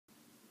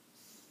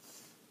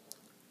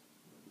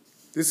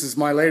This is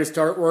my latest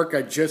artwork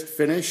I just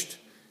finished.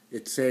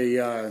 It's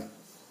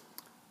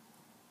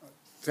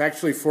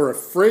actually for a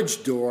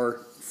fridge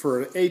door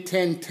for an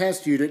A-10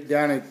 test unit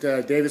down at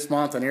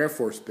Davis-Monthan Air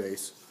Force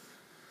Base.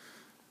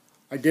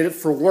 I did it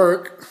for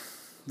work.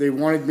 They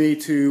wanted me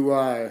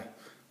to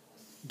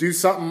do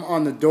something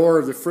on the door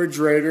of the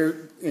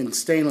refrigerator in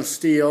stainless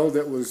steel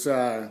that was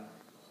going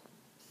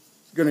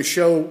to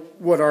show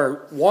what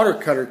our water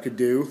cutter could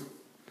do.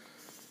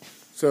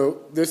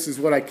 So this is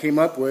what I came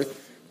up with.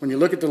 When you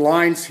look at the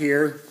lines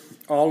here,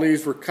 all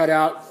these were cut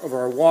out of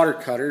our water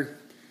cutter,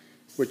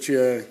 which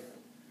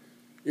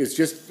is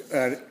just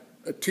a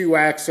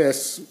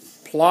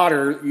two-axis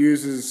plotter,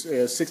 uses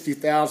a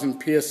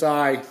 60,000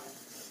 psi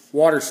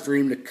water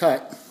stream to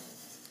cut.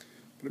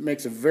 But it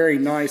makes a very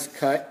nice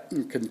cut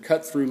and can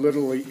cut through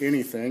literally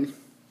anything.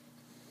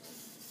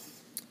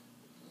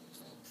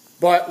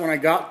 But when I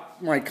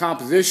got my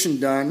composition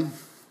done,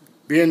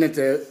 being that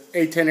the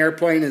A-10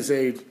 airplane is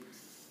a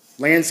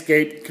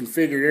landscape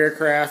configured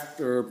aircraft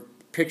or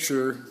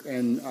picture,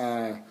 and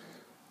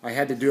I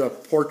had to do a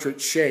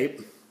portrait shape.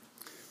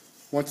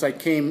 Once I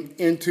came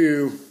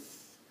into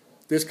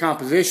this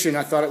composition,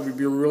 I thought it would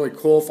be really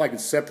cool if I could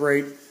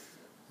separate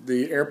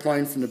the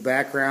airplane from the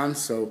background.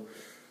 So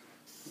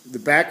the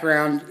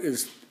background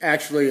is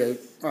actually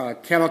a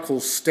chemical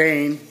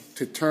stain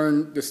to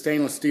turn the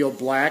stainless steel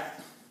black.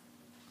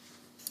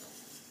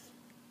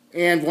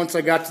 And once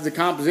I got to the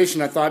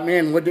composition, I thought,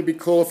 man, wouldn't it be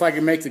cool if I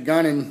could make the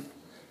gun and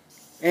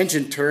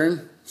engine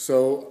turn?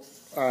 So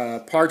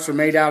parts are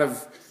made out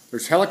of,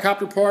 there's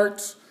helicopter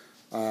parts,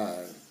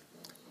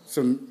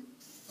 some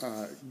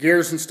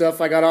gears and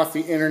stuff I got off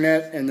the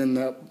internet, and then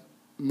the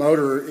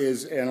motor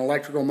is an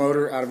electrical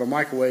motor out of a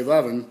microwave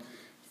oven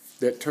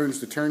that turns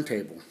the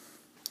turntable.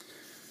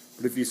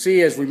 But if you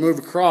see, as we move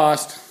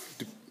across,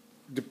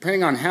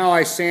 depending on how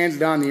I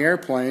sanded on the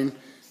airplane,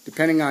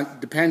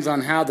 depends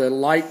on how the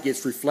light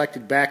gets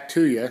reflected back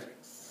to you.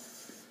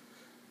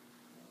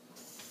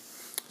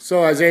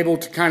 So I was able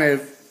to kind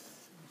of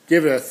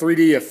give it a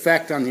 3D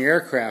effect on the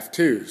aircraft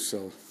too.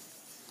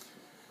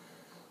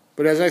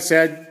 But as I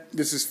said,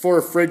 this is for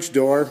a fridge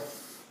door.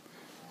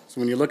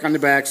 So when you look on the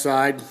back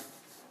side,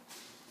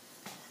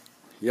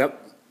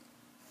 yep,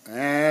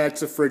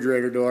 that's a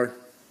refrigerator door.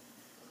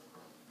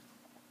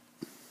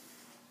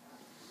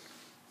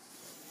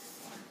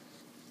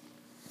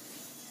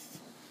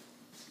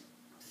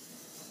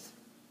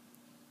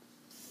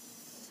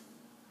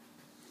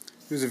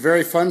 It was a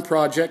very fun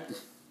project.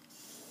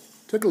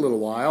 Took a little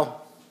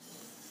while.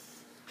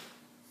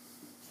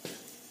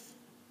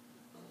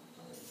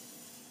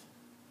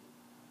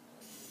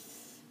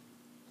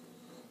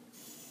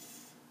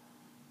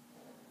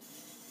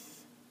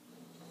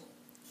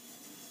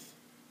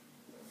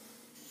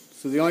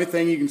 So the only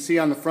thing you can see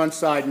on the front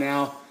side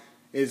now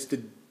is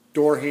the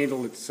door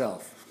handle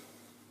itself.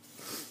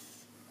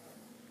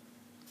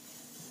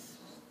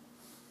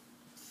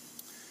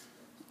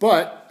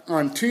 But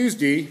on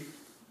Tuesday,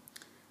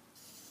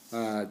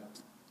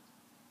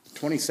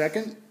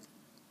 22nd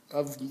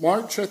of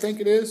March, I think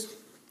it is,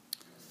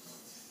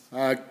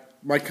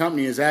 my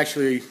company has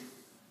actually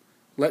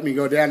let me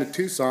go down to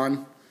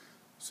Tucson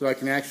so I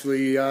can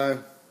actually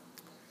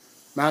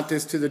mount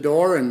this to the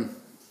door and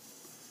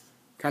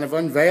kind of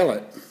unveil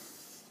it.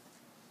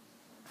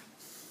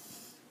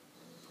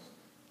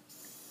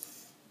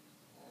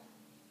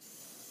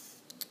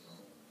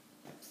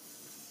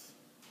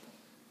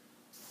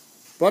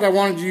 But I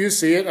wanted you to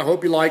see it. I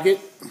hope you like it.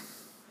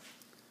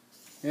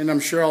 And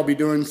I'm sure I'll be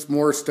doing some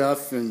more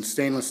stuff in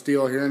stainless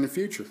steel here in the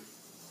future.